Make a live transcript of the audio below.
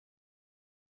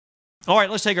All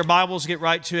right, let's take our Bibles, get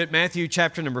right to it. Matthew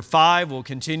chapter number 5. We'll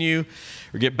continue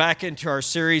or get back into our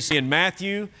series in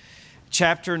Matthew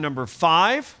chapter number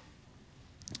 5.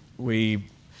 We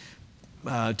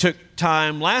took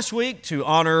time last week to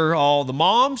honor all the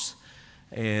moms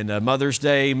and a Mother's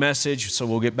Day message. So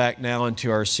we'll get back now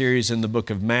into our series in the book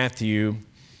of Matthew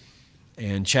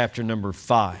and chapter number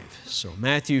 5. So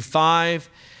Matthew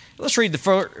 5. Let's read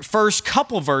the first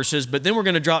couple verses, but then we're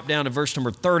going to drop down to verse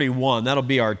number 31. That'll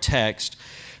be our text,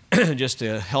 just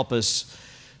to help us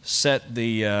set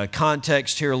the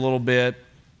context here a little bit.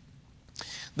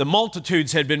 The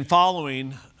multitudes had been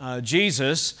following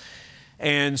Jesus,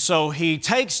 and so he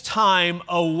takes time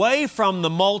away from the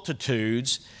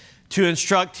multitudes to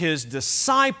instruct his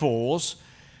disciples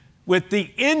with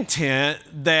the intent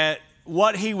that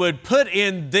what he would put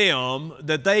in them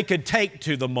that they could take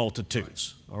to the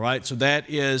multitudes. All right, so that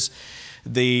is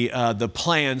the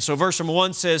plan. So verse number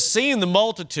 1 says, seeing the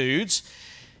multitudes,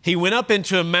 he went up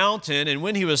into a mountain, and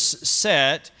when he was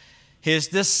set, his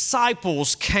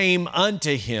disciples came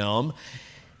unto him,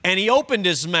 and he opened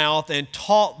his mouth and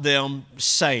taught them,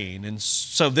 saying. And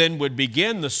so then would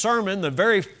begin the sermon. The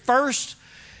very first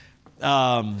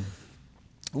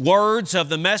words of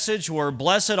the message were,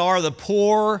 blessed are the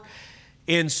poor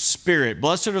in spirit.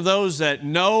 Blessed are those that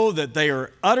know that they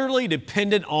are utterly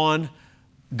dependent on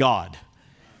God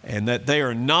and that they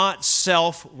are not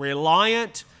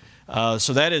self-reliant.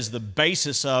 So that is the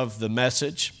basis of the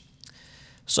message.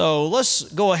 So let's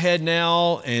go ahead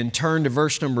now and turn to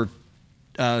verse number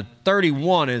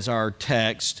 31 as our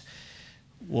text.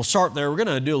 We'll start there. We're going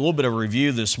to do a little bit of a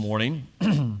review this morning.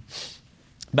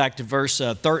 Back to verse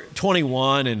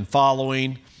 21 and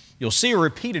following. You'll see a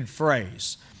repeated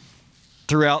phrase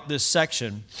throughout this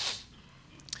section.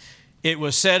 It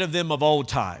was said of them of old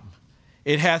time.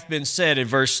 It hath been said in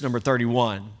verse number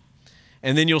 31.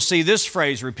 And then you'll see this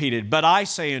phrase repeated, but I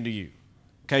say unto you.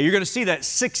 Okay, you're going to see that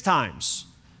 6 times.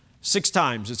 6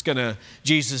 times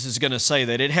Jesus is going to say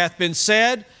that. It hath been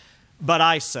said, but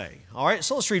I say. All right,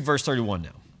 so let's read verse 31 now.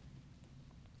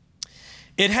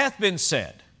 It hath been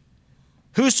said,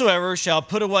 whosoever shall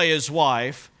put away his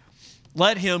wife,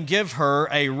 let him give her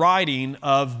a writing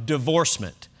of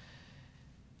divorcement.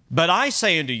 But I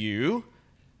say unto you,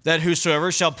 that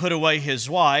whosoever shall put away his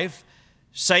wife,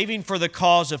 saving for the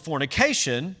cause of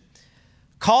fornication,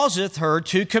 causeth her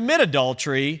to commit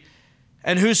adultery,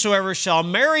 and whosoever shall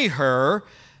marry her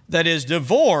that is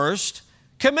divorced,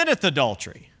 committeth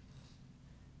adultery.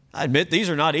 I admit these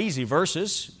are not easy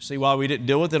verses. See why we didn't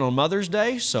deal with it on Mother's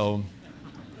Day? So,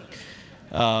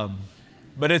 but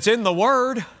it's in the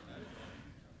Word.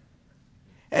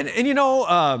 And you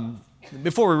know,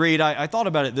 before we read, I thought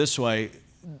about it this way.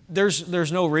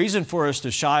 There's no reason for us to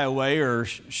shy away or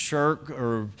shirk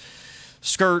or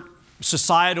skirt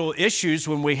societal issues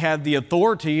when we have the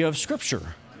authority of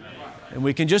Scripture. And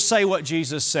we can just say what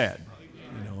Jesus said,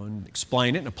 and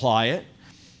explain it and apply it.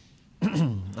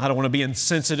 I don't want to be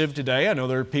insensitive today. I know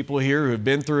there are people here who have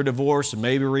been through a divorce and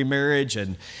maybe remarriage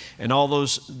and all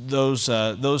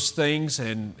those things.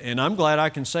 And I'm glad I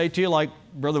can say to you, like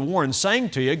Brother Warren's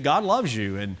saying to you, God loves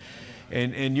you.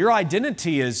 And your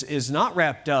identity is not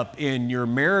wrapped up in your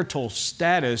marital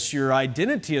status. Your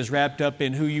identity is wrapped up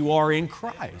in who you are in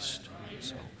Christ.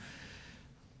 So,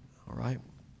 all right.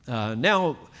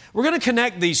 Now, we're going to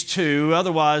connect these two.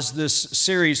 Otherwise, this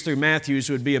series through Matthews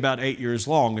would be about 8 years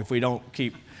long if we don't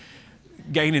keep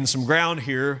gaining some ground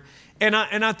here. And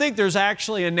I think there's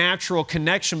actually a natural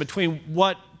connection between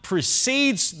what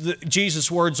precedes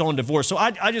Jesus' words on divorce. So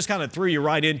I just kind of threw you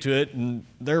right into it, and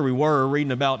there we were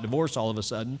reading about divorce all of a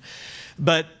sudden.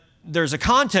 But there's a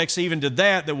context even to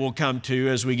that we'll come to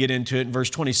as we get into it in verse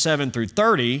 27 through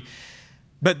 30.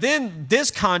 But then this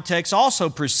context also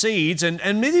precedes,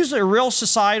 and these are real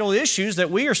societal issues that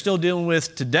we are still dealing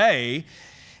with today.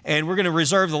 And we're going to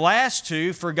reserve the last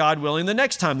two for, God willing, the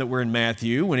next time that we're in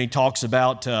Matthew when he talks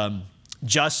about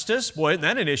justice. Boy, isn't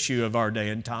that an issue of our day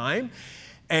and time?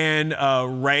 And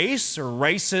race or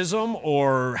racism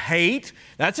or hate,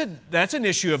 that's an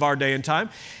issue of our day and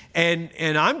time.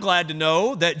 And I'm glad to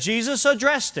know that Jesus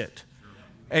addressed it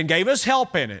and gave us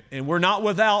help in it. And we're not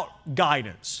without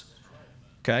guidance.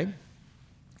 Okay?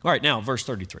 All right, now verse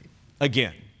 33.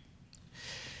 Again.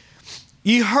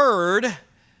 Ye heard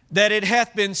that it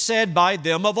hath been said by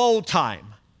them of old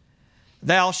time,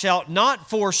 thou shalt not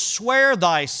forswear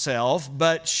thyself,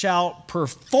 but shalt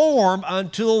perform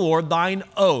unto the Lord thine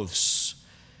oaths.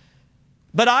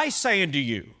 But I say unto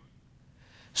you,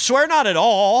 swear not at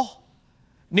all,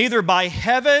 neither by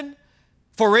heaven,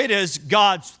 for it is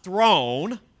God's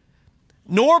throne,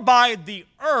 nor by the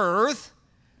earth,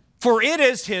 for it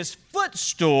is his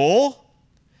footstool,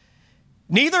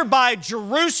 neither by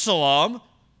Jerusalem,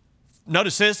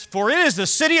 notice this, for it is the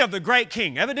city of the great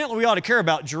king. Evidently, we ought to care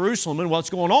about Jerusalem and what's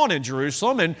going on in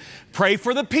Jerusalem and pray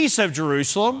for the peace of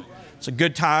Jerusalem. It's a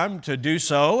good time to do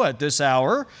so at this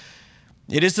hour.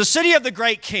 It is the city of the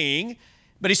great king,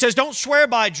 but he says, don't swear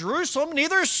by Jerusalem,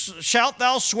 neither shalt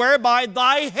thou swear by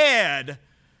thy head,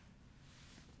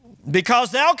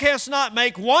 because thou canst not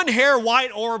make one hair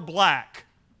white or black.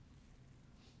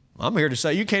 I'm here to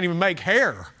say you can't even make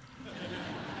hair.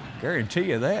 Guarantee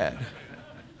you that.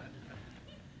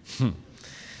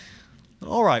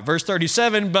 All right, verse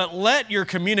 37, but let your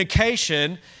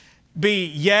communication be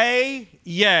yea,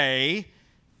 yea,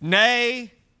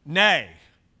 nay, nay.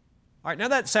 All right, now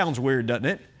that sounds weird, doesn't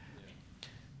it?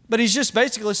 But he's just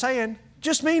basically saying,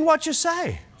 just mean what you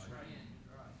say.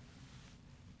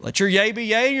 Let your yea be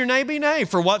yea and your nay be nay.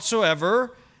 For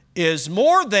whatsoever is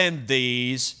more than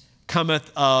these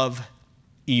cometh of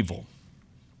evil.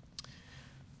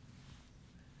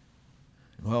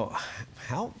 Well,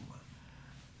 how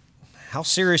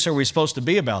serious are we supposed to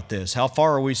be about this? How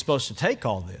far are we supposed to take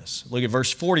all this? Look at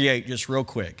verse 48 just real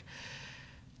quick.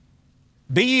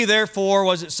 Be ye therefore,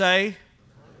 what does it say?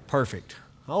 Perfect.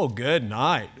 Oh, good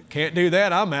night. Can't do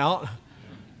that, I'm out.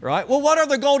 Right? Well, what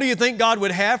other goal do you think God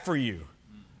would have for you?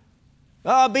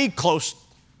 Be close.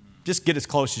 Just get as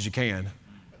close as you can.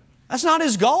 That's not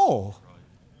His goal.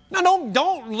 Now,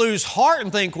 don't lose heart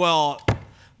and think, well,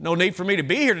 no need for me to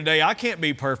be here today. I can't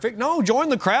be perfect. No, join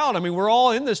the crowd. I mean, we're all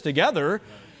in this together.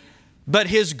 But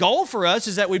His goal for us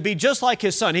is that we be just like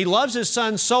His Son. He loves His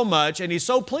Son so much, and He's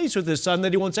so pleased with His Son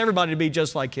that He wants everybody to be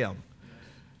just like Him,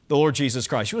 the Lord Jesus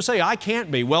Christ. You will say, I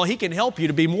can't be. Well, He can help you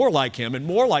to be more like Him and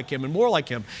more like Him and more like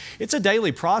Him. It's a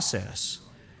daily process.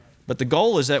 But the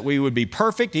goal is that we would be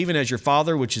perfect, even as your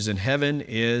Father, which is in heaven,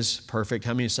 is perfect.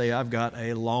 How many say, I've got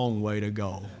a long way to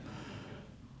go?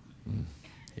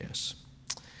 Yes.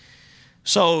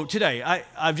 So today,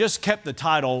 I've just kept the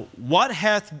title, What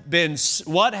has been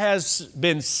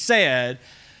said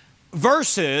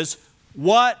versus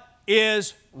what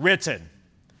is written.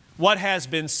 What has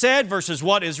been said versus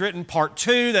what is written, part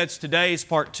 2. That's today's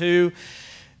part 2.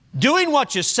 Doing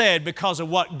what you said because of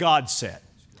what God said.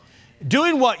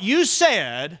 Doing what you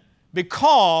said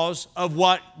because of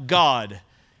what God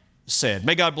said.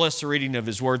 May God bless the reading of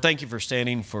His Word. Thank you for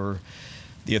standing for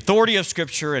the authority of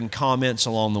Scripture and comments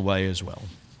along the way as well.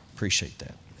 Appreciate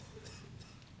that.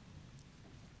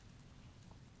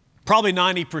 Probably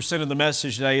 90% of the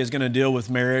message today is going to deal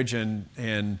with marriage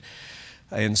and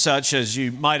such, as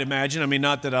you might imagine. I mean,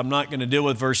 not that I'm not going to deal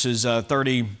with verses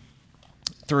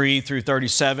 33 through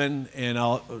 37, and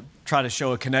I'll try to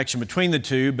show a connection between the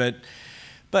two, but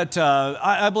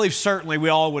I believe certainly we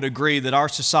all would agree that our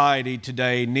society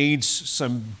today needs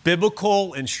some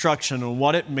biblical instruction on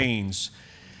what it means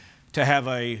to have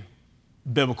a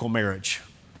biblical marriage.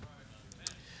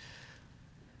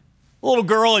 A little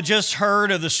girl had just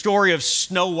heard of the story of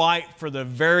Snow White for the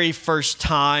very first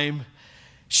time.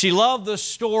 She loved the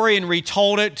story and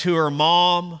retold it to her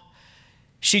mom.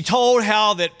 She told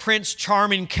how that Prince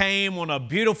Charming came on a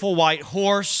beautiful white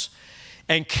horse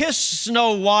and kissed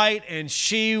Snow White, and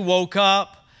she woke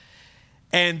up.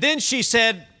 And then she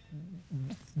said,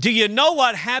 do you know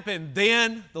what happened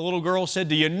then? The little girl said,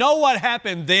 do you know what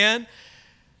happened then?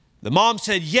 The mom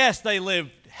said, yes, they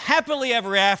lived happily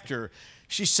ever after.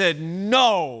 She said,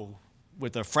 no,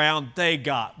 with a frown, they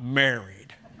got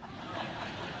married.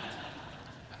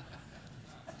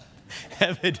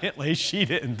 Evidently, she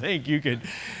didn't think you could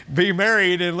be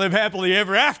married and live happily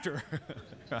ever after.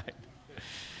 Right?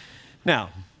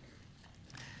 Now,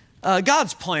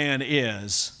 God's plan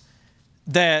is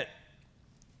that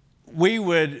we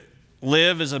would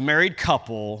live as a married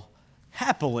couple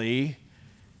happily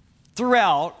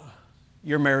throughout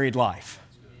your married life.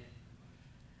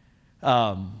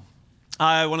 I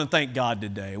want to thank God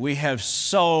today. We have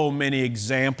so many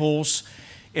examples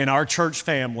in our church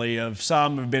family of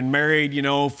some who've been married,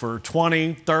 for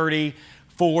 20, 30,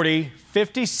 40,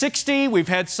 50, 60. We've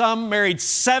had some married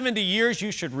 70 years.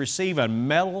 You should receive a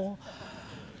medal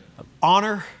of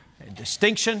honor and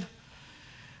distinction.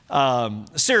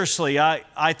 Seriously,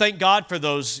 I thank God for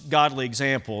those godly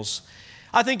examples.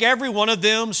 I think every one of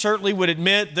them certainly would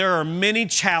admit there are many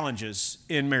challenges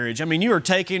in marriage. I mean, you are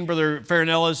taking Brother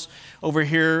Farinella's over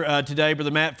here today.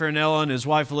 Brother Matt Farinella and his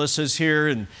wife Alyssa is here,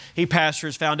 and he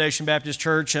pastors Foundation Baptist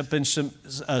Church up in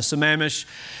Sammamish,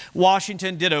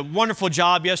 Washington. Did a wonderful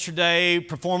job yesterday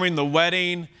performing the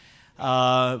wedding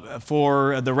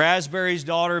for the Raspberry's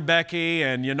daughter, Becky,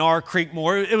 and Yanar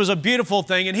Creekmore. It was a beautiful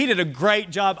thing, and he did a great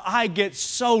job. I get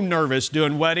so nervous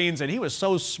doing weddings, and he was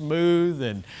so smooth,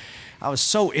 and I was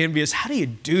so envious. How do you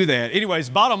do that?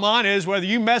 Anyways, bottom line is whether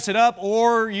you mess it up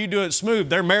or you do it smooth,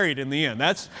 they're married in the end.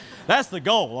 That's the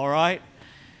goal, all right?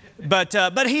 But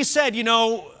he said,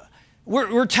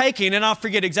 we're taking, and I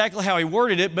forget exactly how he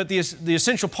worded it, but the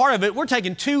essential part of it, we're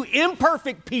taking two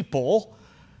imperfect people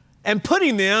and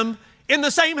putting them in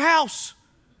the same house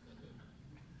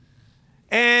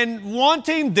and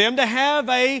wanting them to have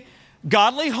a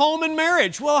godly home and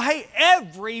marriage. Well, hey,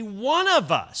 every one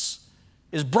of us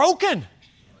is broken.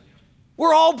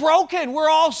 We're all broken. We're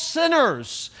all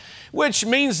sinners, which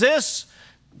means this: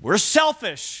 we're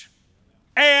selfish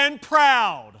and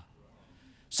proud.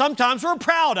 Sometimes we're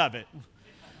proud of it.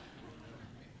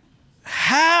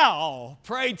 How,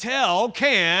 pray tell,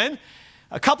 can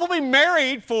a couple be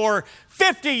married for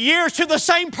 50 years to the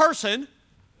same person?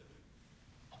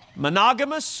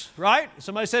 Monogamous, right?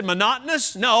 Somebody said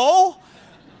monotonous? No.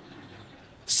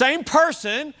 Same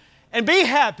person, and be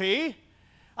happy.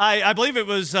 I believe it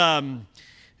was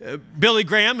Billy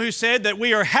Graham who said that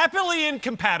we are happily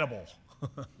incompatible.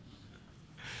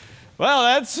 Well,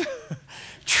 that's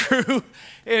true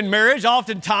in marriage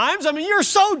oftentimes. I mean, you're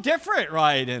so different,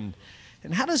 right? And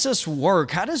how does this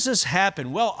work? How does this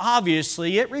happen? Well,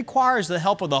 obviously, it requires the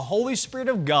help of the Holy Spirit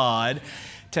of God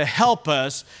to help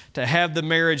us to have the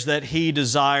marriage that He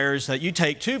desires, that you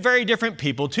take two very different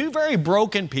people, two very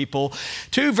broken people,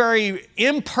 two very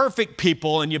imperfect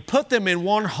people, and you put them in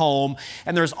one home,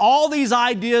 and there's all these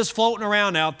ideas floating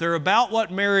around out there about what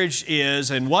marriage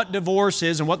is and what divorce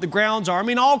is and what the grounds are. I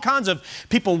mean, all kinds of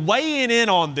people weighing in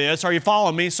on this. Are you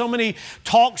following me? So many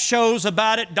talk shows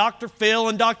about it, Dr. Phil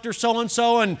and Dr.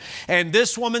 So-and-so, and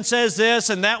this woman says this,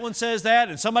 and that one says that,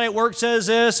 and somebody at work says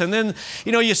this, and then,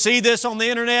 you see this on the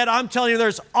internet. I'm telling you,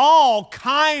 there's all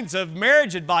kinds of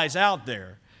marriage advice out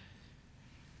there,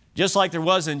 just like there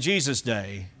was in Jesus'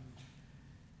 day.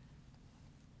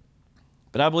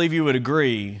 But I believe you would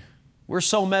agree, we're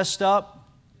so messed up,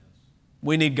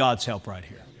 we need God's help right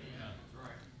here.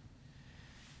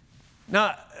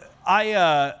 Now,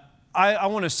 I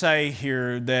want to say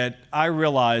here that I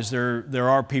realize there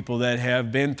are people that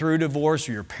have been through divorce,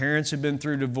 or your parents have been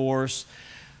through divorce,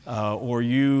 or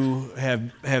you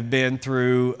have been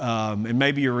through, and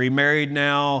maybe you're remarried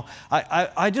now.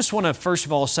 I just want to first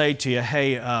of all say to you,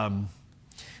 hey,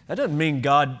 that doesn't mean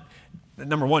God,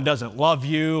 number one, doesn't love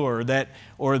you, or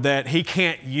that He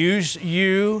can't use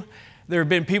you. There have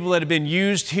been people that have been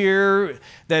used here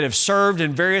that have served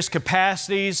in various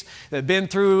capacities, that have been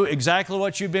through exactly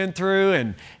what you've been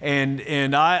through,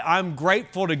 and I'm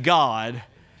grateful to God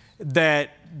that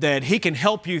He can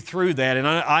help you through that. And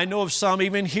I know of some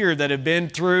even here that have been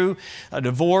through a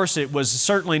divorce. It was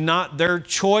certainly not their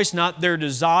choice, not their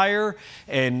desire.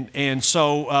 And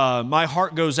so my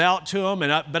heart goes out to them.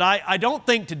 But I don't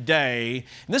think today,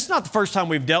 and this is not the first time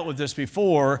we've dealt with this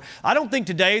before, I don't think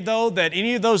today, though, that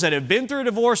any of those that have been through a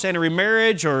divorce and a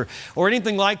remarriage or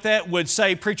anything like that would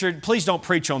say, preacher, please don't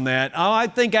preach on that. I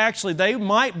think actually they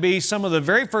might be some of the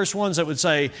very first ones that would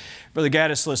say, Brother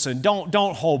Gaddis, listen,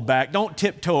 don't hold back. Don't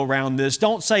tiptoe around this.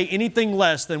 Don't say anything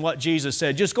less than what Jesus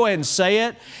said. Just go ahead and say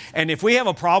it. And if we have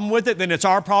a problem with it, then it's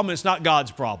our problem. It's not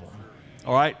God's problem.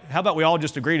 All right? How about we all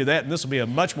just agree to that, and this will be a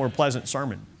much more pleasant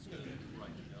sermon.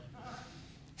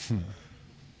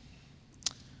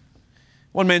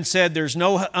 One man said, there's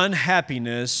no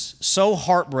unhappiness so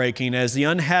heartbreaking as the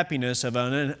unhappiness of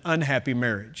an unhappy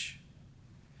marriage.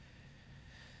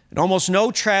 And almost no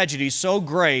tragedy so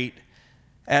great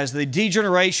as the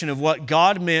degeneration of what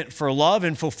God meant for love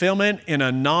and fulfillment in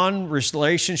a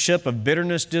non-relationship of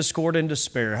bitterness, discord, and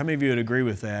despair. How many of you would agree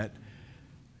with that?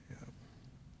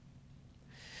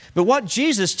 But what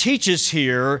Jesus teaches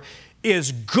here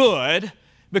is good,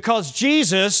 because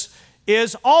Jesus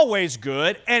is always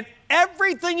good, and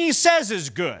everything He says is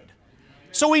good.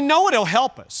 So we know it'll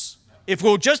help us if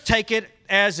we'll just take it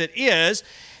as it is.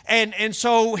 And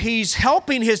so He's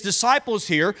helping His disciples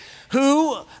here,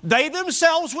 who they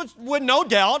themselves would no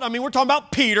doubt, I mean, we're talking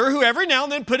about Peter, who every now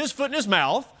and then put his foot in his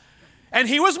mouth, and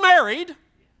he was married.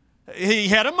 He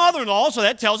had a mother-in-law, so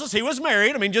that tells us he was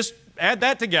married. I mean, just add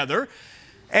that together.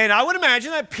 And I would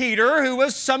imagine that Peter, who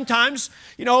was sometimes,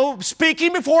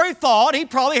 speaking before he thought, he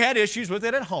probably had issues with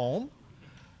it at home,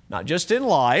 not just in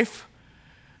life.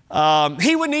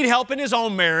 He would need help in his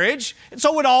own marriage, and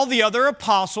so would all the other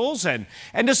apostles and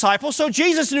disciples. So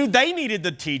Jesus knew they needed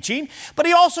the teaching, but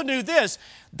He also knew this: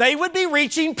 they would be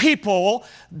reaching people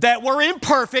that were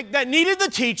imperfect, that needed the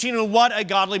teaching of what a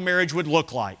godly marriage would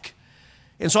look like.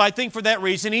 And so I think for that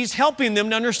reason, he's helping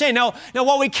them to understand. Now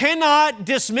what we cannot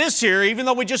dismiss here, even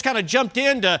though we just kind of jumped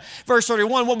into verse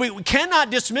 31, what we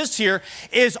cannot dismiss here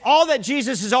is all that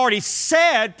Jesus has already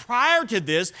said prior to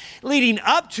this, leading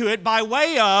up to it by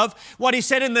way of what he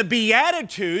said in the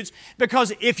Beatitudes.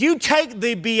 Because if you take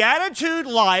the Beatitude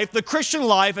life, the Christian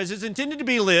life as it's intended to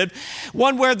be lived,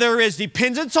 one where there is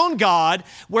dependence on God,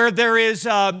 where there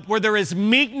is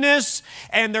meekness,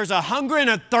 and there's a hunger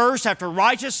and a thirst after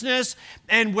righteousness,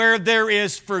 and where there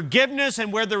is forgiveness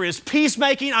and where there is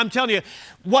peacemaking, I'm telling you,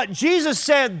 what Jesus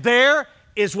said there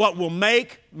is what will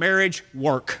make marriage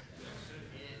work.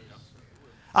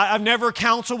 I've never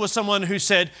counseled with someone who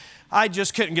said, I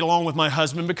just couldn't get along with my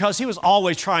husband because he was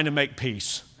always trying to make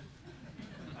peace.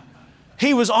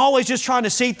 He was always just trying to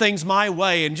see things my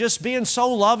way and just being so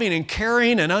loving and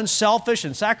caring and unselfish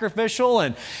and sacrificial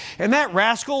and that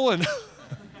rascal and...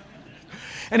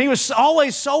 And he was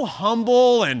always so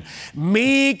humble and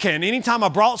meek, and anytime I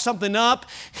brought something up,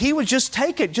 he would just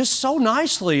take it just so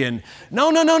nicely. And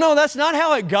no, that's not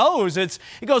how it goes. It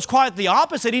goes quite the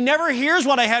opposite. He never hears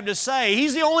what I have to say.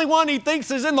 He's the only one he thinks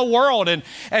is in the world, and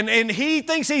he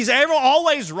thinks he's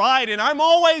always right, and I'm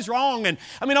always wrong. And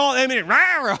all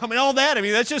that.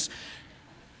 That's just...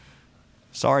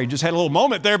 Sorry, just had a little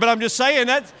moment there, but I'm just saying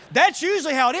that's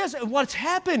usually how it is. And what's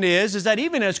happened is that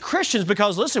even as Christians,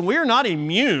 because listen, we are not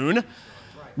immune.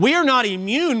 We are not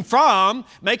immune from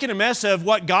making a mess of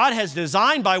what God has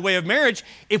designed by way of marriage.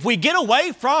 If we get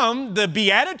away from the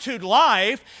Beatitude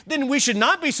life, then we should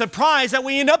not be surprised that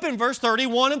we end up in verse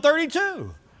 31 and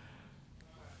 32.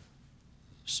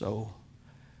 So,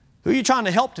 who are you trying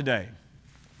to help today?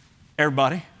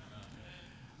 Everybody.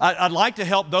 I'd like to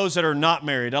help those that are not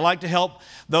married. I'd like to help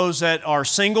those that are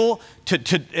single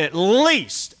to at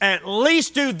least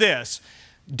do this.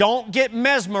 Don't get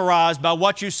mesmerized by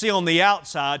what you see on the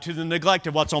outside to the neglect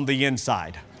of what's on the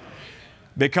inside.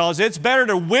 Because it's better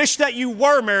to wish that you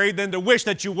were married than to wish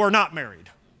that you were not married.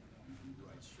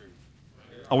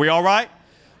 Are we all right?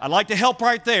 I'd like to help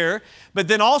right there. But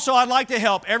then also I'd like to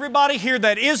help everybody here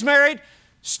that is married,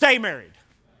 stay married.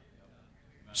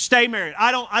 Stay married.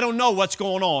 I don't know what's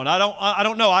going on. I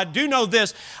don't know. I do know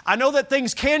this. I know that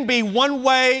things can be one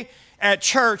way at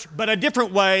church, but a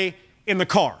different way in the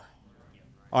car.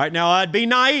 All right. Now, I'd be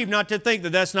naive not to think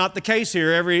that that's not the case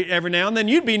here every now and then.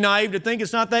 You'd be naive to think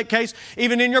it's not that case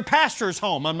even in your pastor's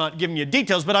home. I'm not giving you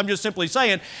details, but I'm just simply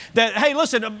saying that, hey,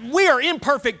 listen, we are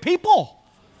imperfect people.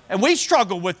 And we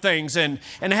struggle with things and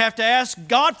have to ask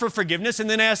God for forgiveness and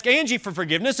then ask Angie for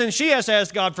forgiveness. And she has to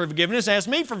ask God for forgiveness, ask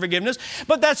me for forgiveness.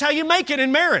 But that's how you make it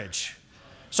in marriage.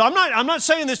 So I'm not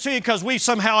saying this to you because we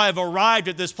somehow have arrived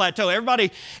at this plateau. Everybody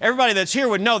that's here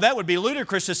would know that would be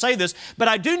ludicrous to say this. But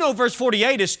I do know verse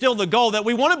 48 is still the goal, that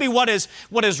we want to be what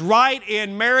is right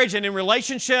in marriage and in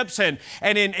relationships and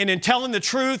in telling the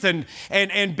truth and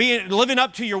living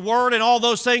up to your word and all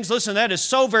those things. Listen, that is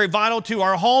so very vital to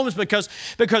our homes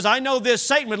because I know this,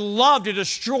 Satan would love to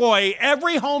destroy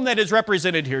every home that is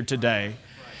represented here today.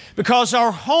 Because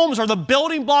our homes are the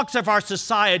building blocks of our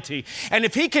society. And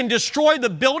if he can destroy the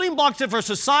building blocks of our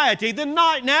society, then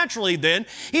naturally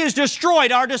he has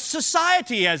destroyed our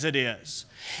society as it is.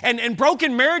 And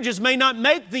broken marriages may not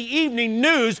make the evening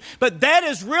news, but that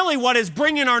is really what is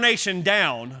bringing our nation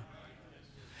down.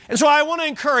 And so I want to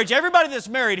encourage everybody that's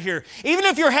married here, even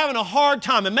if you're having a hard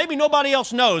time, and maybe nobody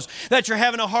else knows that you're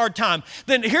having a hard time,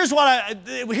 then here's what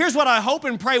I hope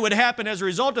and pray would happen as a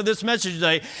result of this message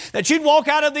today, that you'd walk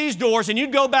out of these doors and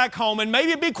you'd go back home, and maybe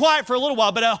it'd be quiet for a little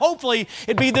while, but hopefully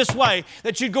it'd be this way,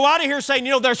 that you'd go out of here saying,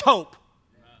 there's hope.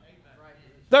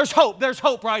 There's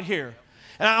hope right here.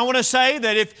 And I want to say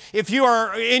that if you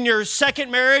are in your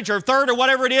second marriage or third or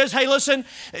whatever it is, hey, listen,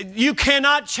 you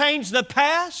cannot change the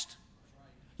past.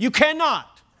 You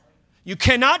cannot. You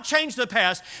cannot change the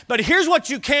past, but here's what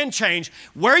you can change: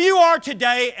 where you are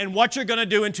today and what you're going to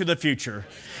do into the future.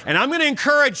 And I'm going to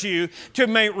encourage you to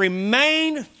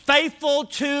remain faithful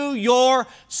to your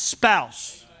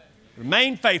spouse.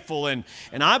 Remain faithful, and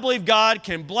I believe God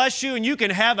can bless you, and you can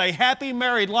have a happy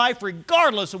married life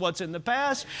regardless of what's in the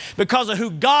past, because of who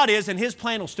God is, and His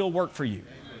plan will still work for you.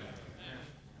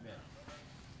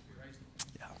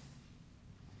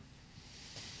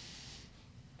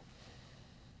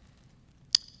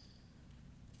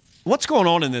 What's going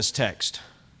on in this text?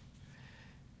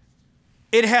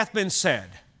 It hath been said,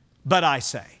 but I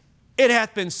say. It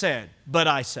hath been said, but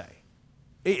I say.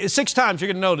 6 times you're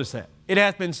going to notice that. It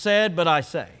hath been said, but I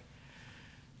say.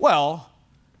 Well,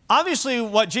 obviously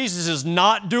what Jesus is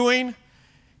not doing,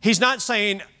 He's not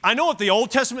saying, I know what the Old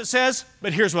Testament says,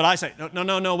 but here's what I say.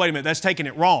 No, wait a minute. That's taking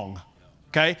it wrong.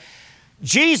 Okay?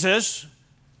 Jesus,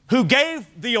 who gave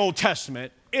the Old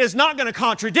Testament is not going to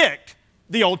contradict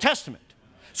the Old Testament.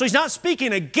 So he's not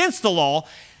speaking against the law.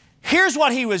 Here's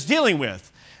what he was dealing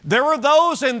with. There were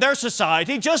those in their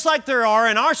society, just like there are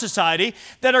in our society,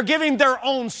 that are giving their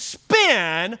own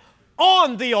spin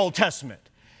on the Old Testament.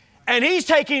 And he's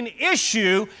taking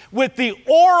issue with the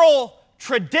oral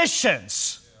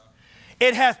traditions.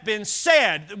 It hath been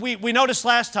said, we noticed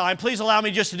last time, please allow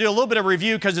me just to do a little bit of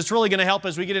review because it's really going to help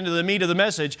as we get into the meat of the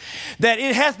message, that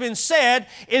it hath been said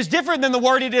is different than the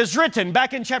word it is written.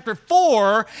 Back in chapter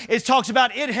 4, it talks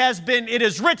about it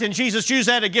is written. Jesus used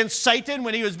that against Satan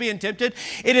when he was being tempted.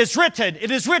 It is written,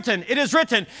 it is written, it is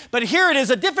written. But here it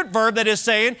is a different verb that is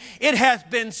saying, it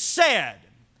hath been said.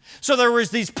 So there was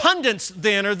these pundits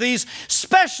then, or these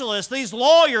specialists, these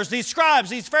lawyers, these scribes,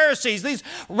 these Pharisees, these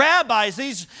rabbis,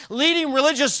 these leading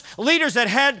religious leaders that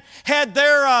had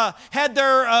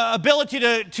their ability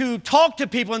to talk to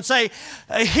people and say,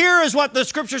 here is what the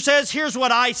Scripture says, here's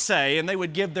what I say, and they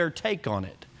would give their take on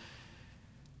it.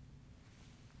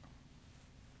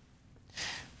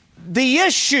 The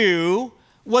issue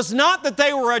was not that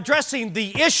they were addressing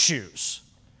the issues.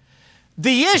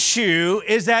 The issue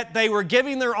is that they were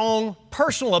giving their own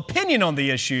personal opinion on the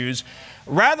issues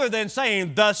rather than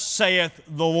saying, thus saith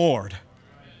the Lord.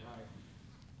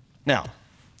 Now,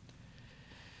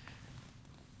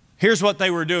 here's what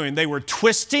they were doing. They were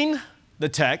twisting the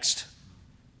text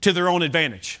to their own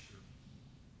advantage.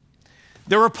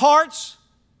 There were parts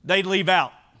they'd leave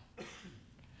out.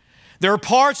 There were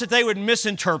parts that they would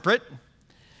misinterpret.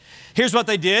 Here's what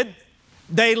they did.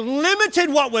 They limited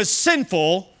what was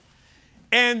sinful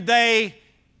and they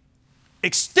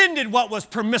extended what was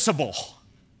permissible.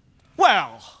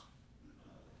 Well,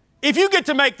 if you get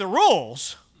to make the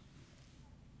rules,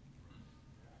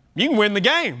 you can win the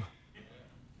game.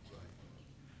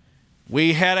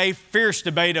 We had a fierce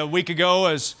debate a week ago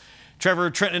as Trevor,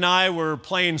 Trenton, and I were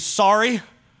playing Sorry.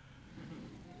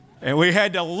 And we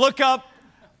had to look up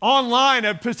online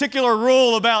a particular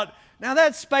rule about, now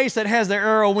that space that has the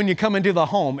arrow when you come into the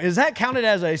home, is that counted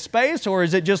as a space or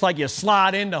is it just like you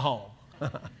slide into home?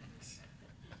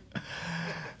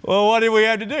 Well, what do we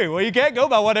have to do? Well, you can't go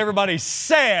by what everybody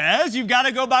says. You've got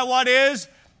to go by what is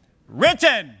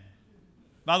written.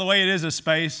 By the way, it is a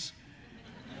space.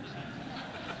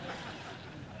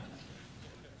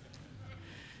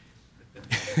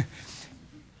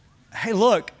 Hey,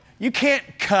 look, you can't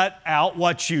cut out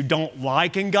what you don't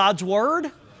like in God's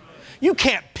Word. You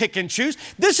can't pick and choose.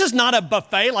 This is not a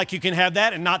buffet like you can have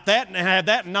that and not that and have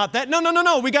that and not that.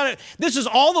 No. We got it. This is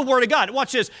all the Word of God.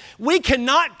 Watch this. We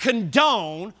cannot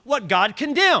condone what God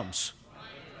condemns.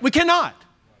 We cannot.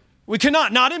 We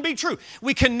cannot. Not and be true.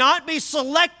 We cannot be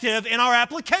selective in our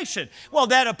application. Well,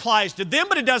 that applies to them,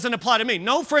 but it doesn't apply to me.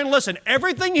 No, friend, listen.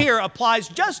 Everything here applies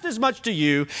just as much to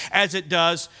you as it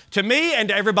does to me and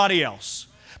to everybody else.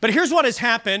 But here's what has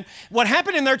happened. What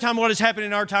happened in their time, what has happened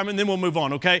in our time, and then we'll move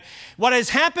on, okay? What has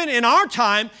happened in our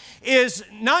time is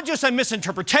not just a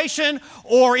misinterpretation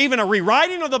or even a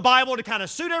rewriting of the Bible to kind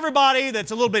of suit everybody that's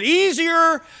a little bit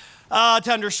easier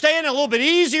to understand, a little bit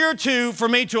easier for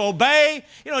me to obey,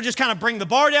 just kind of bring the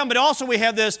bar down. But also we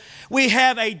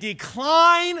have a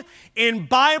decline in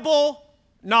Bible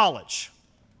knowledge.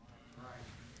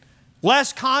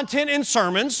 Less content in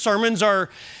sermons. Sermons are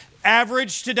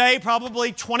average today,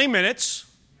 probably 20 minutes.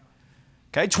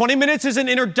 Okay, 20 minutes is an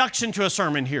introduction to a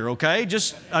sermon here, okay?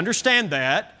 Just understand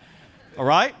that, all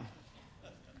right?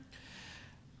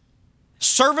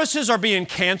 Services are being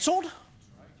canceled.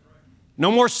 No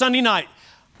more Sunday night.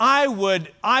 I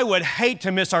would hate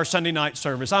to miss our Sunday night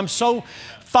service. I'm so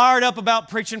fired up about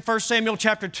preaching 1 Samuel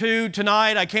chapter 2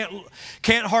 tonight. I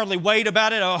can't hardly wait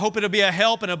about it. I hope it'll be a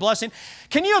help and a blessing.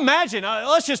 Can you imagine?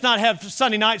 Let's just not have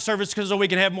Sunday night service because we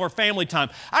can have more family time.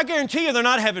 I guarantee you they're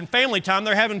not having family time.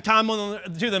 They're having time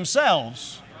to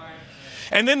themselves.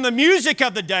 And then the music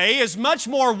of the day is much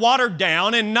more watered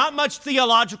down and not much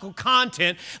theological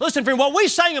content. Listen, friend, what we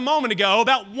sang a moment ago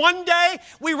about one day,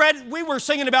 we were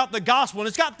singing about the gospel, and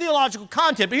it's got theological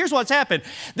content. But here's what's happened.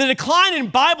 The decline in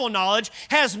Bible knowledge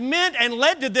has meant and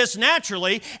led to this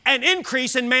naturally, an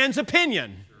increase in man's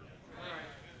opinion.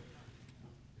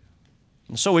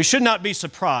 And so we should not be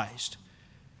surprised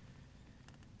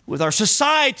with our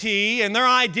society and their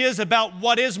ideas about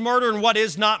what is murder and what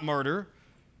is not murder.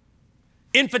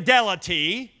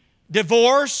 Infidelity,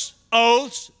 divorce,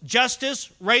 oaths,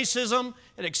 justice, racism,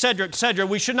 and et cetera,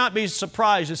 we should not be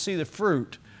surprised to see the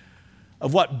fruit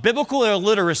of what biblical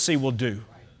illiteracy will do.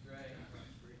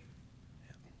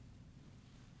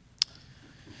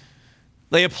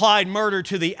 They applied murder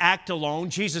to the act alone.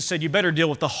 Jesus said, you better deal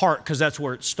with the heart because that's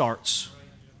where it starts.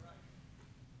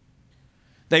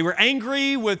 They were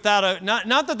angry without a,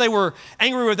 not that they were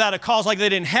angry without a cause like they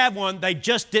didn't have one, they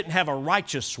just didn't have a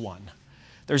righteous one.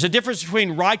 There's a difference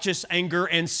between righteous anger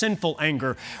and sinful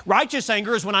anger. Righteous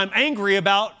anger is when I'm angry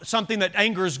about something that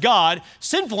angers God.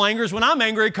 Sinful anger is when I'm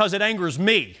angry because it angers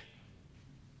me.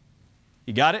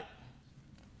 You got it?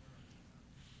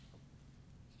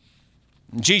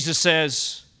 And Jesus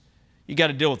says, you got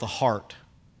to deal with the heart.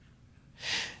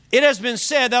 It has been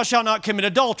said, thou shalt not commit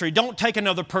adultery. Don't take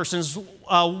another person's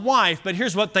wife. But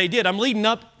here's what they did. I'm leading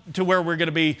up to where we're going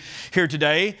to be here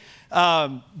today.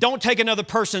 Don't take another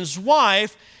person's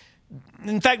wife.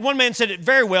 In fact, one man said it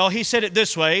very well. He said it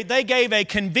this way. They gave a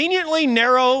conveniently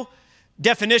narrow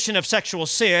definition of sexual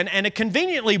sin and a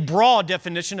conveniently broad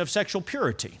definition of sexual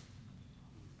purity.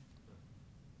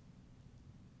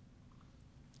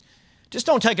 Just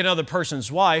don't take another person's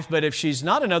wife, but if she's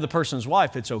not another person's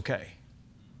wife, it's okay.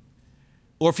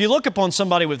 Or if you look upon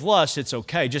somebody with lust, it's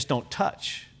okay. Just don't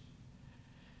touch.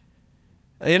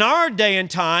 In our day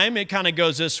and time, it kind of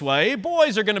goes this way.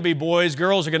 Boys are going to be boys.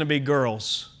 Girls are going to be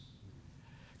girls.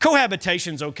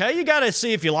 Cohabitation's okay. You got to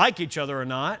see if you like each other or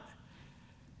not.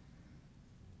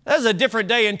 That's a different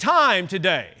day and time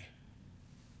today.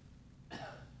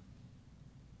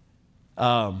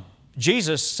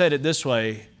 Jesus said it this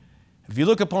way. If you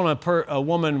look upon a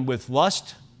woman with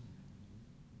lust,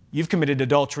 you've committed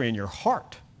adultery in your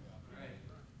heart.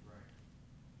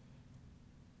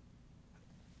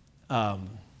 I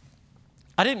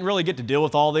didn't really get to deal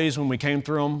with all these when we came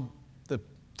through them, the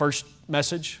first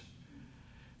message.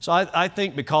 So I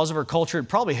think because of our culture, it'd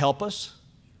probably help us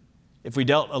if we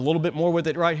dealt a little bit more with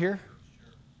it right here.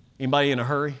 Anybody in a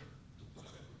hurry?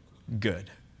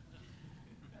 Good.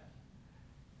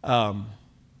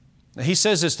 He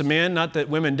says this to men, not that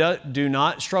women do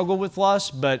not struggle with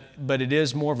lust, but it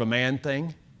is more of a man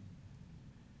thing.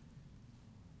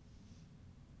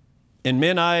 And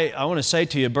men, I want to say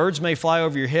to you, birds may fly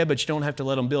over your head, but you don't have to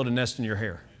let them build a nest in your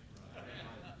hair.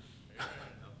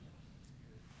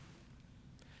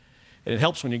 And it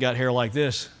helps when you got hair like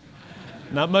this.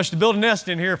 Not much to build a nest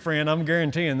in here, friend, I'm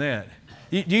guaranteeing that.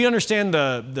 Do you understand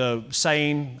the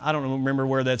saying? I don't remember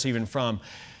where that's even from.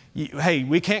 Hey,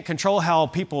 we can't control how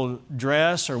people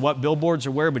dress or what billboards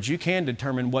are wear, but you can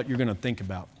determine what you're going to think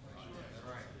about.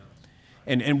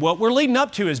 And what we're leading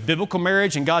up to is biblical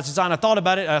marriage and God's design. I thought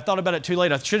about it too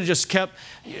late. I should have just kept,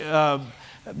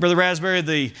 Brother Raspberry,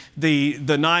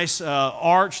 the nice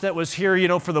arch that was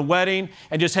here, for the wedding,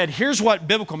 and just had, here's what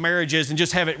biblical marriage is, and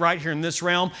just have it right here in this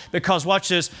realm. Because watch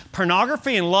this,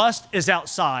 pornography and lust is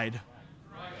outside.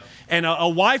 And a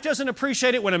wife doesn't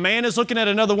appreciate it when a man is looking at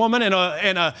another woman, and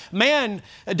a man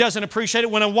doesn't appreciate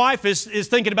it when a wife is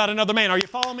thinking about another man. Are you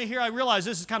following me here? I realize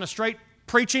this is kind of straight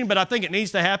preaching, but I think it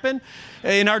needs to happen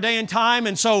in our day and time.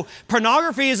 And so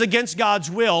pornography is against God's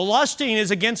will. Lusting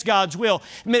is against God's will.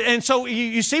 And so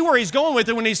you see where he's going with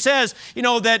it when he says,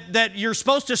 that you're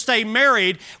supposed to stay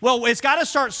married. Well, it's got to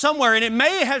start somewhere, and it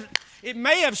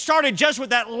may have started just with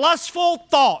that lustful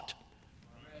thought.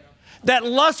 That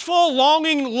lustful,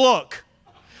 longing look.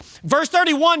 Verse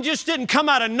 31 just didn't come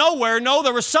out of nowhere. No,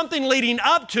 there was something leading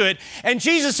up to it. And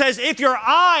Jesus says, if your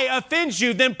eye offends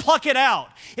you, then pluck it out.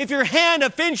 If your hand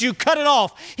offends you, cut it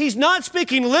off. He's not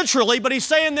speaking literally, but he's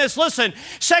saying this, listen,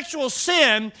 sexual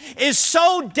sin is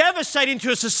so devastating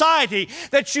to a society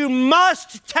that you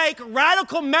must take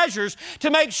radical measures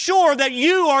to make sure that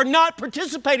you are not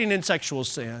participating in sexual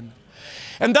sin.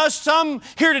 And thus some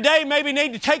here today maybe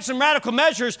need to take some radical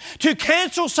measures to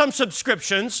cancel some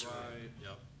subscriptions,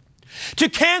 to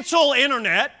cancel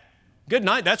internet. Good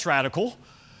night, that's radical.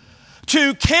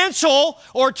 To cancel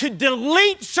or to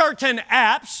delete certain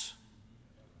apps.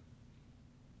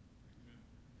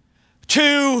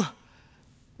 To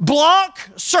block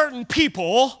certain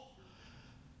people.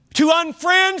 To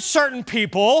unfriend certain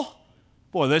people.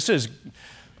 Boy, this is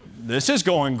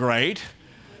going great.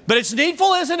 But it's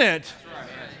needful, isn't it?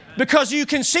 Because you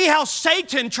can see how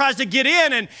Satan tries to get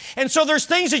in. And so there's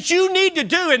things that you need to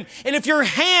do. And if your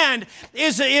hand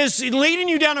is leading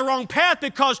you down the wrong path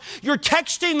because you're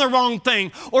texting the wrong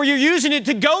thing, or you're using it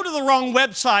to go to the wrong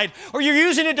website, or you're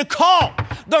using it to call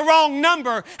the wrong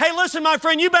number, hey, listen, my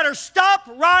friend, you better stop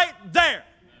right there.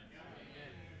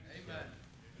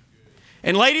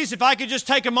 And ladies, if I could just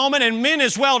take a moment, and men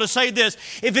as well, to say this.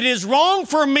 If it is wrong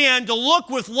for men to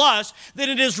look with lust, then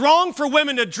it is wrong for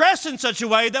women to dress in such a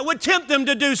way that would tempt them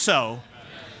to do so.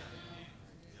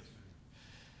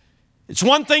 It's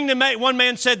one thing to make, one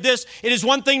man said this, it is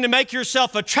one thing to make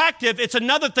yourself attractive. It's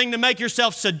another thing to make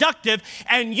yourself seductive.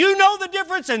 And you know the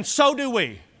difference, and so do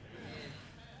we.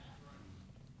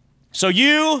 So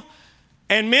you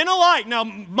And men alike. Now,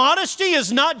 modesty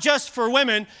is not just for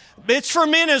women. It's for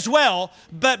men as well.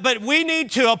 But we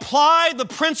need to apply the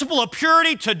principle of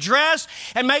purity to dress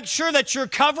and make sure that you're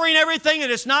covering everything, that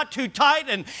it's not too tight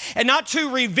and not too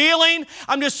revealing.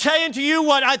 I'm just saying to you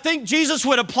what I think Jesus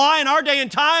would apply in our day and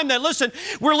time, that, listen,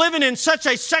 we're living in such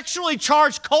a sexually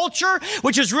charged culture,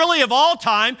 which is really of all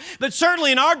time, but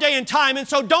certainly in our day and time. And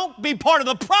so don't be part of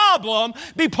the problem,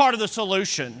 be part of the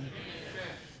solution.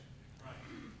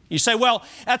 You say, well,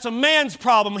 that's a man's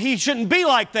problem. He shouldn't be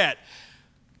like that.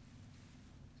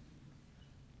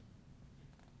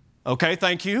 Okay,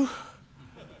 thank you.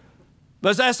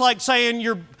 But that's like saying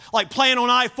you're like playing on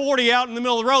I-40 out in the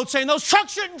middle of the road saying those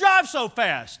trucks shouldn't drive so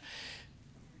fast.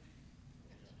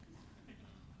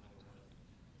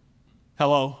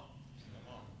 Hello?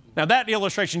 Now that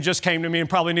illustration just came to me and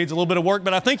probably needs a little bit of work,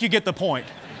 but I think you get the point.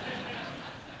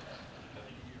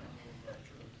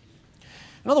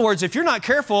 In other words, if you're not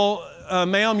careful,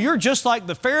 ma'am, you're just like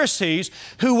the Pharisees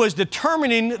who was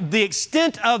determining the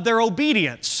extent of their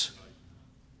obedience.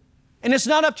 And it's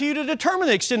not up to you to determine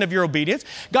the extent of your obedience.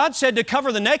 God said to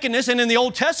cover the nakedness, and in the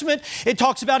Old Testament, it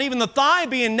talks about even the thigh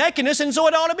being nakedness, and so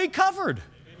it ought to be covered.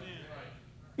 Amen.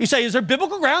 You say, is there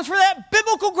biblical grounds for that?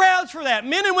 Biblical grounds for that,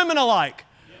 men and women alike.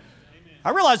 Yes. I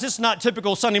realize this is not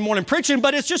typical Sunday morning preaching,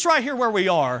 but it's just right here where we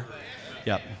are.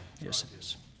 Yep. Yes, it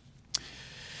is.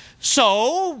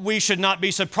 So, we should not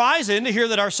be surprised then to hear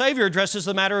that our Savior addresses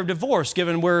the matter of divorce,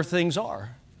 given where things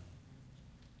are.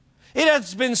 It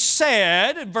has been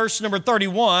said, verse number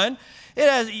 31,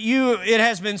 it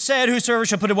has been said, whosoever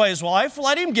shall put away his wife,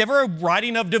 let him give her a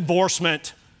writing of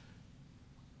divorcement.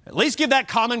 At least give that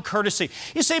common courtesy.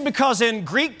 You see, because in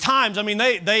Greek times, I mean,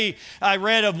 I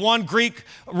read of one Greek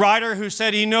writer who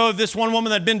said he knew of this one woman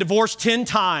that had been divorced 10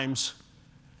 times.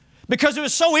 Because it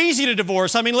was so easy to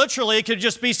divorce. I mean, literally, it could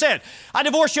just be said, I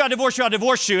divorce you, I divorce you, I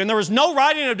divorce you. And there was no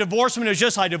writing of divorcement. It was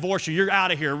just, I divorce you. You're out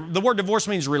of here. The word divorce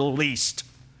means released.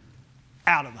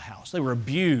 Out of the house. They were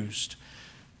abused.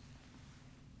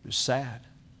 It was sad.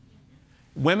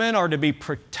 Women are to be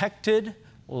protected,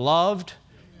 loved,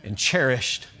 and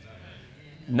cherished.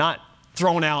 Not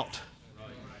thrown out.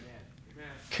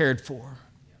 Cared for.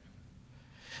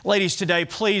 Ladies today,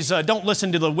 please don't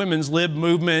listen to the women's lib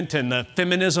movement and the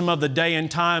feminism of the day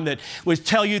and time that would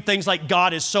tell you things like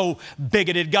God is so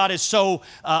bigoted, God is so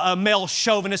a male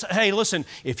chauvinist. Hey, listen,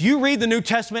 if you read the New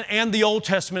Testament and the Old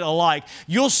Testament alike,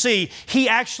 you'll see He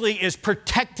actually is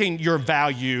protecting your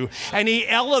value and He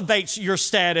elevates your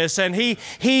status and He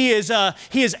is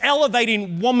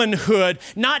elevating womanhood,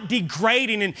 not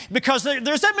degrading. And because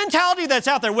there's that mentality that's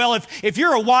out there. Well, if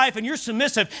you're a wife and you're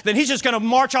submissive, then He's just going to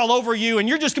march all over you and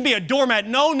you're just going to be a doormat.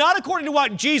 No, not according to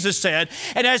what Jesus said.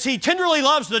 And as He tenderly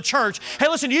loves the church, hey,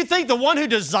 listen, do you think the one who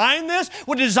designed this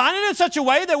would design it in such a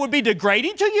way that would be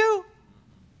degrading to you?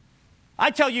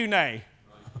 I tell you, nay.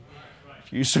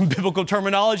 Use some biblical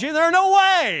terminology. There's no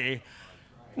way.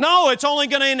 No, it's only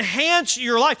going to enhance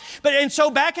your life. And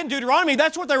so back in Deuteronomy,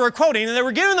 that's what they were quoting, and they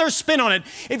were giving their spin on it.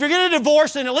 If you're going to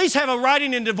divorce, then at least have a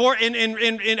writing in divorce, have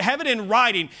it in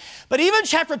writing. But even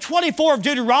chapter 24 of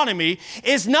Deuteronomy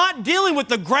is not dealing with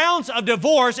the grounds of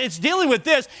divorce. It's dealing with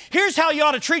this. Here's how you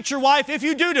ought to treat your wife if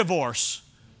you do divorce.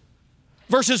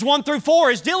 Verses 1 through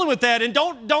 4 is dealing with that, and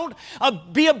don't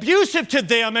be abusive to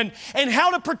them, and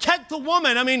how to protect the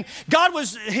woman. I mean,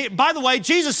 by the way,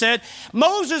 Jesus said,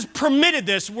 Moses permitted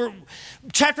this.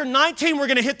 Chapter 19, we're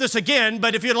going to hit this again,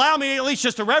 but if you allow me at least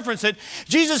just to reference it,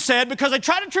 Jesus said, because they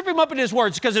tried to trip Him up in His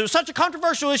words, because it was such a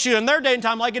controversial issue in their day and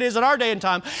time like it is in our day and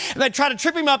time, and they tried to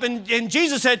trip Him up, and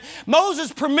Jesus said,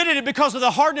 Moses permitted it because of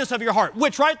the hardness of your heart,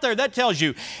 which right there, that tells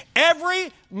you,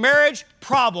 every marriage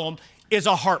problem is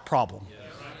a heart problem.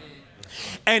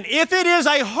 And if it is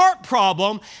a heart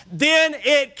problem, then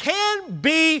it can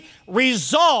be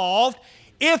resolved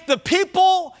if the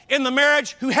people in the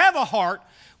marriage who have a heart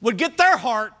would get their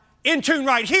heart in tune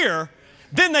right here,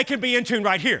 then they can be in tune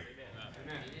right here.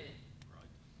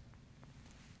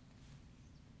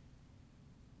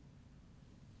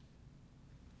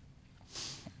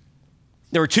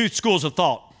 There were two schools of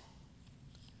thought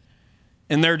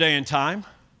in their day and time.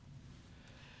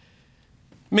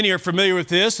 Many are familiar with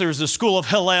this. There's the school of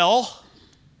Hillel,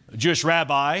 a Jewish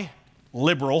rabbi,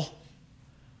 liberal,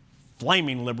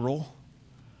 flaming liberal.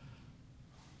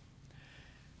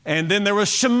 And then there was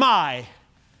Shammai,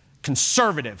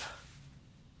 conservative,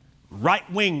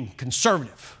 right-wing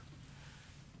conservative.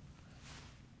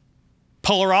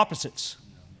 Polar opposites.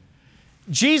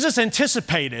 Jesus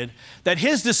anticipated that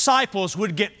His disciples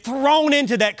would get thrown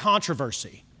into that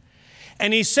controversy.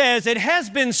 And He says, it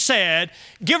has been said,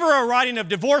 give her a writing of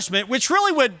divorcement, which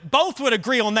really both would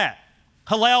agree on that.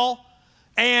 Hillel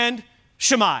and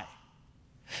Shammai.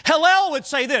 Hillel would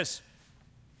say this,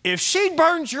 if she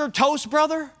burns your toast,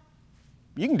 brother,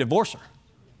 you can divorce her.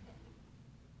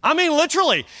 I mean,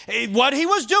 literally, what he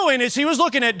was doing is he was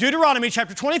looking at Deuteronomy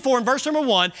chapter 24 and verse number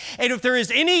 1, and if there is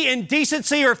any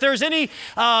indecency or if there's any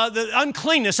the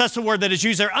uncleanness, that's the word that is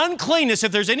used there, uncleanness,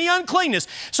 if there's any uncleanness.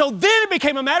 So then it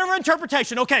became a matter of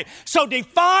interpretation. Okay, so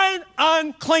define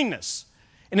uncleanness.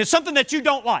 And it's something that you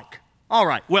don't like. All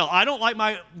right, well, I don't like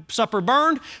my supper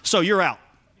burned, so you're out.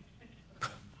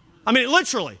 I mean,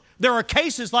 literally. There are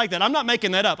cases like that. I'm not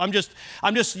making that up. I'm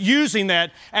just using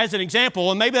that as an example,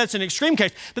 and maybe that's an extreme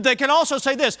case. But they can also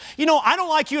say this, you know, I don't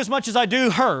like you as much as I do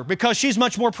her because she's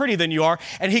much more pretty than you are,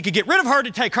 and he could get rid of her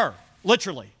to take her,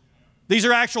 literally. These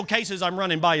are actual cases I'm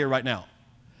running by you right now.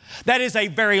 That is a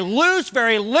very loose,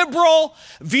 very liberal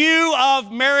view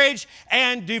of marriage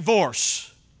and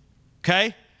divorce,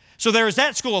 okay? So there is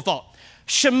that school of thought.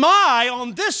 Shammai,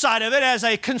 on this side of it, as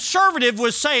a conservative,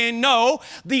 was saying, no,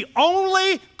 the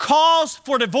only cause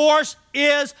for divorce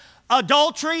is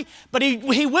adultery. But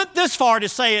he went this far to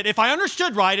say it, if I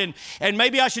understood right, and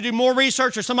maybe I should do more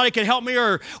research or somebody can help me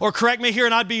or correct me here,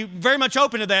 and I'd be very much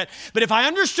open to that. But if I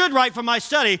understood right from my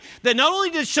study, that not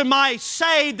only did Shammai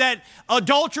say that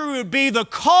adultery would be the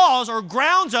cause or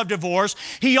grounds of divorce,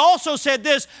 he also said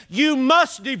this, you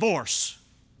must divorce.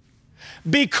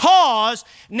 Because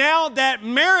now that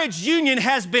marriage union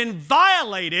has been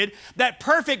violated, that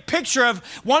perfect picture of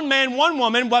one man, one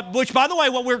woman, which, by the way,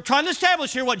 what we're trying to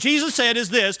establish here, what Jesus said is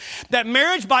this, that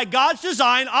marriage by God's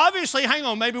design, obviously, hang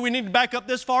on, maybe we need to back up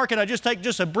this far. Can I just take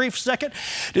just a brief second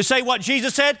to say what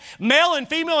Jesus said? Male and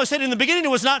female, I said in the beginning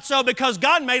it was not so because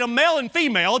God made them male and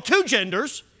female, two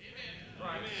genders.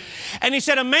 Amen. And he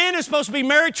said a man is supposed to be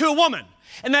married to a woman.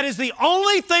 And that is the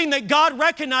only thing that God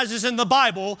recognizes in the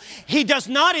Bible. He does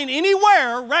not in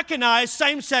anywhere recognize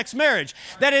same-sex marriage.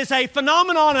 That is a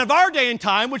phenomenon of our day and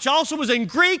time, which also was in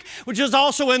Greek, which is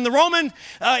also in the Roman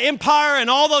Empire and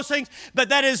all those things. But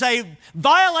that is a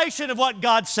violation of what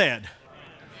God said.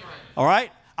 All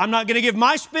right? I'm not going to give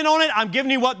my spin on it. I'm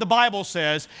giving you what the Bible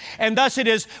says. And thus it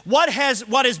is what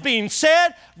is being said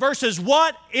versus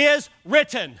what is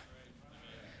written.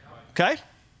 Okay?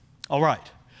 All right.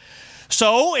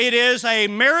 So it is a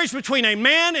marriage between a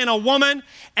man and a woman,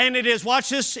 and it is, watch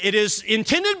this, it is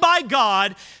intended by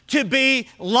God to be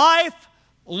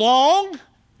lifelong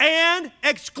and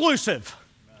exclusive.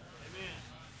 Amen.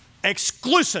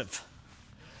 Exclusive.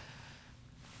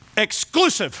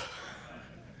 Exclusive.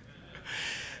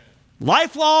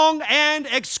 Lifelong and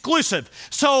exclusive.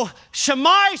 So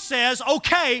Shammai says,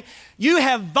 okay, she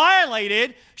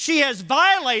has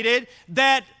violated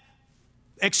that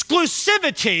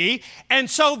exclusivity, and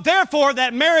so therefore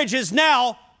that marriage is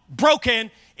now broken.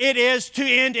 It is to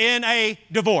end in a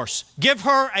divorce. Give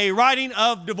her a writing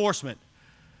of divorcement.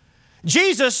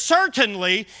 Jesus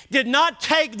certainly did not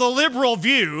take the liberal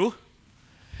view.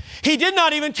 He did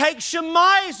not even take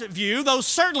Shammai's view, though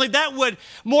certainly that would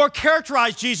more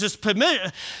characterize Jesus'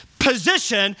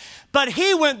 position, but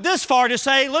he went this far to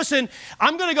say, listen,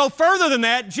 I'm going to go further than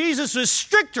that. Jesus is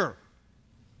stricter.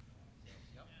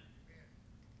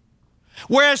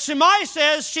 Whereas Shammai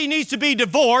says she needs to be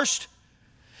divorced,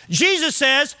 Jesus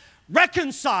says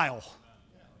reconcile.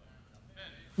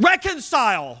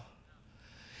 Reconcile.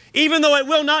 Even though it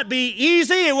will not be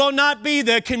easy, it will not be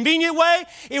the convenient way,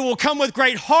 it will come with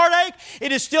great heartache,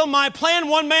 it is still my plan,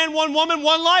 one man, one woman,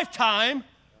 one lifetime.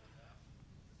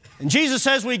 And Jesus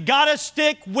says we got to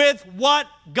stick with what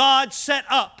God set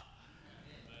up.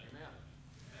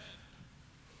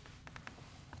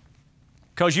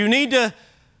 Because you need to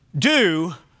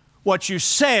do what you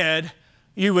said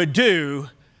you would do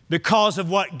because of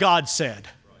what God said.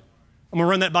 I'm going to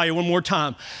run that by you one more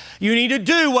time. You need to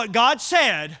do what God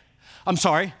said.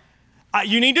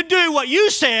 You need to do what you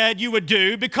said you would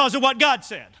do because of what God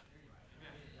said.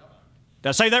 Did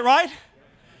I say that right?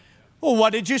 Well,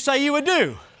 what did you say you would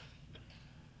do?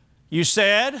 You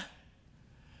said,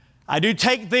 I do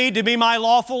take thee to be my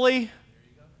lawfully,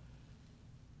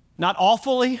 not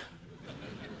awfully,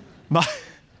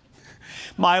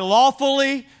 my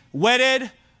lawfully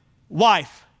wedded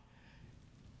wife,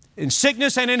 in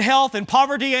sickness and in health, in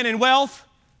poverty and in wealth.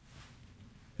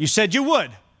 You said you would.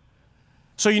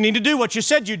 So you need to do what you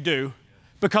said you'd do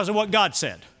because of what God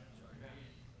said.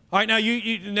 All right, now,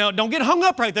 now don't get hung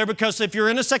up right there, because if you're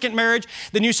in a second marriage,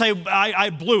 then you say, I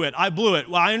blew it.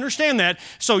 Well, I understand that.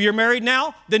 So you're married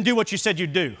now, then do what you said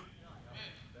you'd do.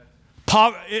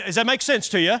 Does that make sense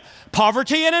to you?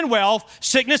 Poverty and in wealth,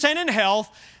 sickness and in health,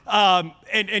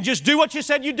 and just do what you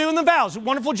said you'd do in the vows.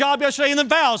 Wonderful job yesterday in the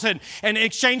vows and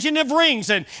exchanging of rings,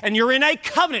 and you're in a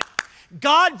covenant.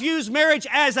 God views marriage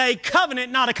as a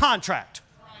covenant, not a contract.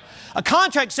 A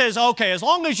contract says, okay, as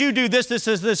long as you do this,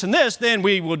 this, and this, then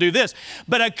we will do this.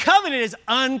 But a covenant is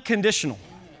unconditional.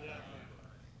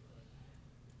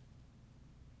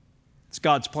 It's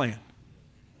God's plan.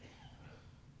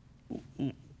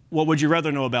 What would you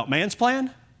rather know about man's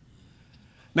plan?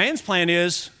 Man's plan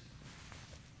is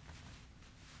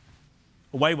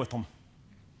away with them.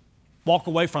 Walk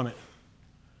away from it.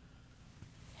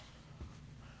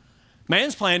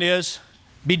 Man's plan is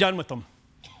be done with them.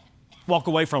 Walk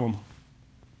away from them.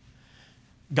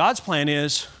 God's plan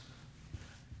is,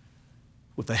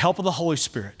 with the help of the Holy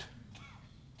Spirit,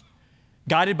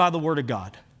 guided by the Word of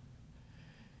God,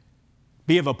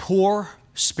 be of a poor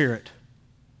spirit.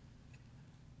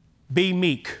 Be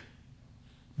meek.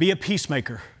 Be a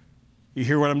peacemaker. You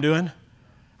hear what I'm doing?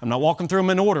 I'm not walking through them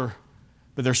in order,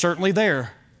 but they're certainly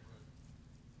there.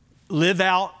 Live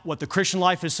out what the Christian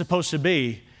life is supposed to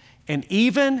be. And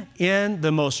even in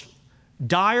the most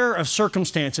dire of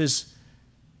circumstances,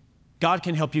 God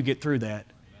can help you get through that.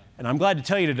 And I'm glad to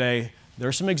tell you today, there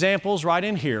are some examples right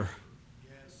in here.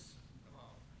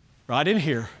 Right in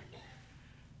here.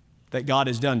 That God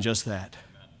has done just that.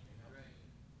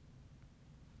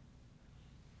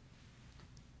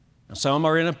 Now, some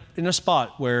are in a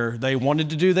spot where they wanted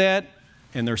to do that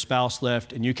and their spouse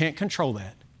left, and you can't control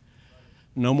that.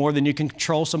 No more than you can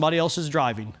control somebody else's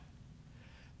driving.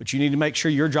 But you need to make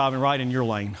sure you're driving right in your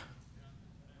lane.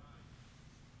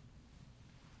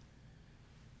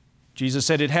 Jesus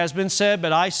said, "It has been said,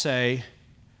 but I say,"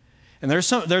 and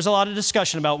there's a lot of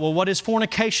discussion about, well, what is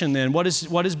fornication then? What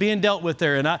is being dealt with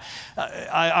there? And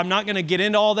I'm not going to get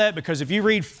into all that, because if you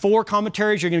read 4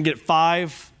 commentaries, you're going to get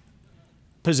 5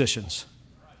 positions.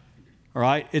 All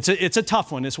right? It's a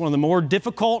tough one. It's one of the more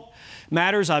difficult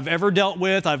matters I've ever dealt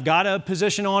with. I've got a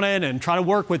position on it and try to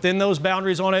work within those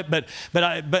boundaries on it. But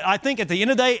I think at the end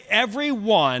of the day,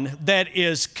 everyone that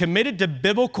is committed to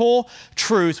biblical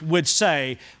truth would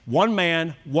say one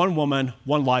man, one woman,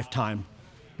 one lifetime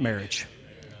marriage.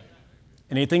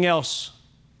 Anything else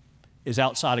is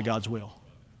outside of God's will.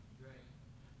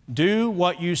 Do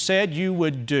what you said you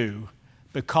would do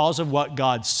because of what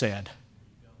God said.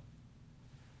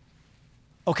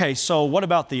 Okay, so what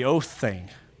about the oath thing?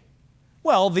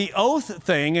 Well, the oath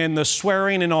thing and the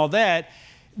swearing and all that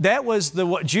was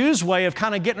the Jews' way of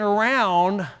kind of getting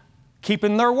around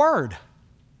keeping their word.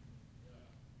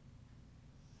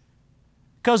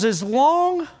 Because as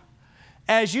long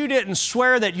as you didn't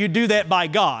swear that you do that by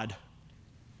God,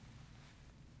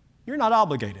 you're not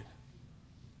obligated.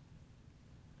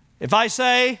 If I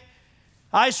say,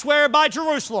 I swear by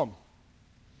Jerusalem,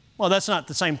 well, that's not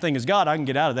the same thing as God. I can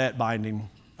get out of that binding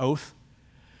oath.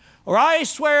 Or I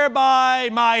swear by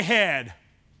my head.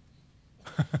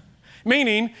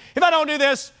 Meaning, if I don't do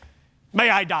this, may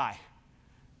I die.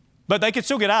 But they could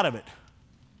still get out of it.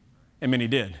 And many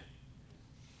did.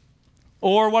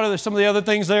 Or what are some of the other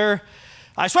things there?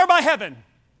 I swear by heaven.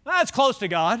 That's close to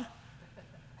God.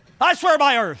 I swear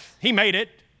by earth. He made it.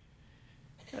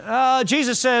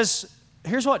 Jesus says,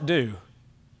 here's what do.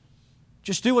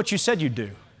 Just do what you said you'd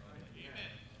do.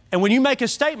 And when you make a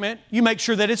statement, you make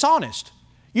sure that it's honest.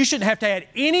 You shouldn't have to add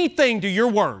anything to your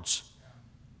words.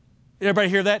 Did everybody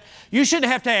hear that? You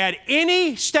shouldn't have to add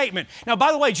any statement. Now,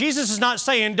 by the way, Jesus is not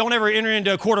saying don't ever enter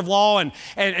into a court of law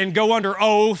and go under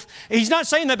oath. He's not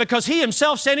saying that, because he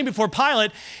himself, standing before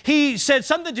Pilate, he said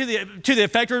something to the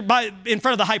effect, or in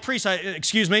front of the high priest,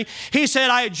 he said,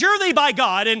 I adjure thee by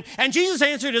God, and Jesus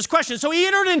answered his question. So he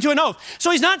entered into an oath. So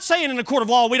he's not saying in a court of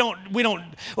law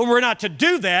we're not to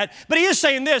do that, but he is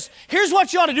saying this: here's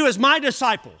what you ought to do as my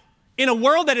disciple. In a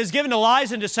world that is given to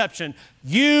lies and deception,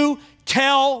 you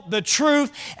tell the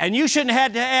truth, and you shouldn't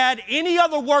have to add any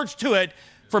other words to it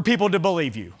for people to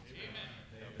believe you.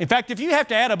 In fact, if you have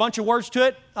to add a bunch of words to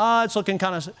it, it's looking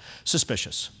kind of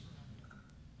suspicious.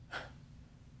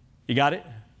 You got it?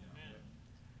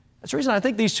 That's the reason I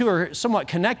think these two are somewhat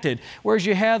connected. Whereas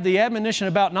you have the admonition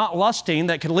about not lusting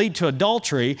that could lead to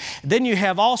adultery, then you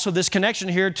have also this connection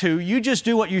here to you just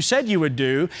do what you said you would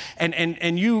do,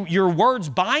 and your words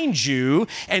bind you,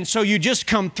 and so you just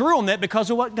come through on that because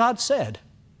of what God said.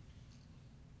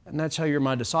 And that's how you're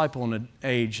my disciple in an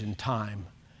age and time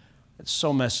that's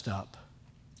so messed up.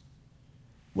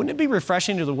 Wouldn't it be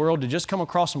refreshing to the world to just come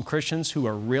across some Christians who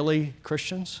are really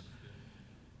Christians?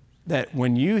 That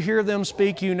when you hear them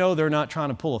speak, you know they're not trying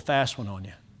to pull a fast one on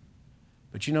you.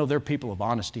 But you know they're people of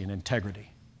honesty and integrity.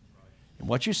 And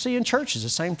what you see in church is the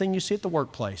same thing you see at the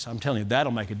workplace. I'm telling you,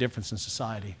 that'll make a difference in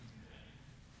society.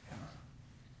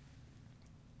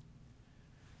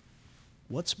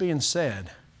 What's being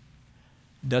said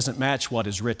doesn't match what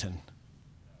is written.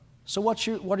 So what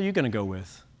are you going to go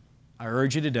with? I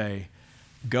urge you today,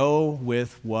 go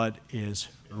with what is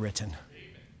written.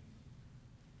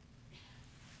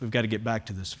 We've got to get back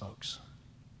to this, folks.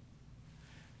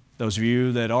 Those of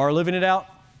you that are living it out,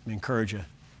 I encourage you,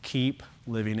 keep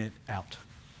living it out.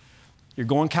 You're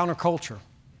going counterculture,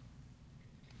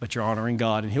 but you're honoring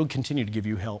God, and He'll continue to give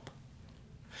you help.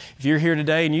 If you're here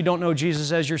today and you don't know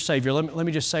Jesus as your Savior, let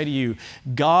me just say to you,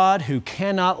 God, who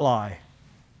cannot lie,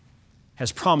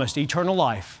 has promised eternal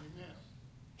life.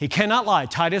 He cannot lie.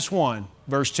 Titus 1,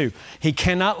 verse 2. He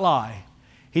cannot lie.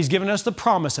 He's given us the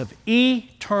promise of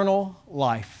eternal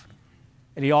life,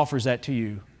 and He offers that to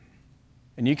you.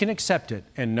 And you can accept it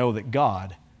and know that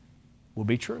God will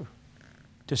be true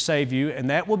to save you, and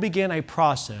that will begin a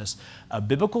process of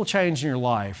biblical change in your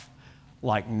life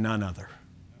like none other.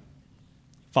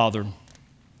 Father,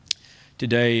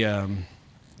 today I'm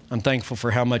thankful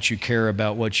for how much you care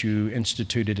about what you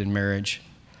instituted in marriage.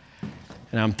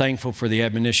 And I'm thankful for the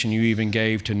admonition you even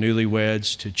gave to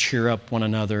newlyweds to cheer up one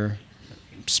another,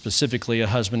 specifically a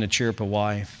husband to cheer up a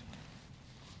wife,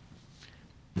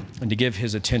 and to give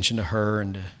his attention to her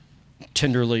and to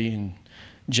tenderly and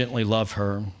gently love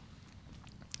her.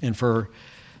 And for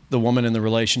the woman in the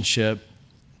relationship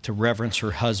to reverence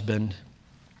her husband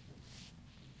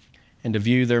and to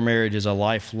view their marriage as a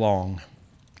lifelong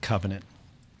covenant.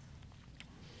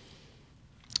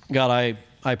 God,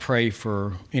 I pray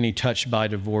for any touched by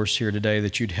divorce here today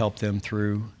that you'd help them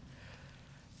through,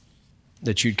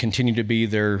 that you'd continue to be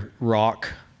their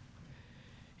rock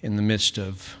in the midst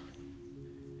of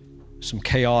some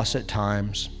chaos at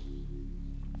times.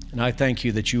 And I thank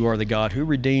you that you are the God who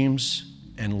redeems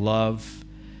and love,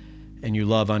 and you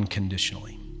love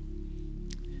unconditionally.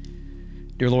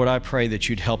 Dear Lord, I pray that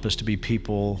you'd help us to be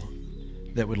people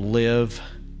that would live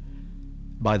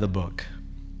by the book,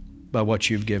 by what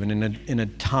you've given. In a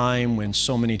time when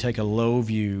so many take a low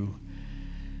view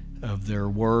of their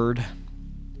word,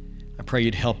 I pray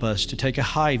you'd help us to take a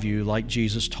high view like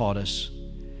Jesus taught us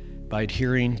by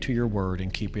adhering to your word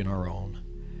and keeping our own.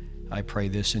 I pray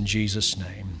this in Jesus'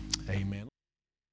 name. Amen.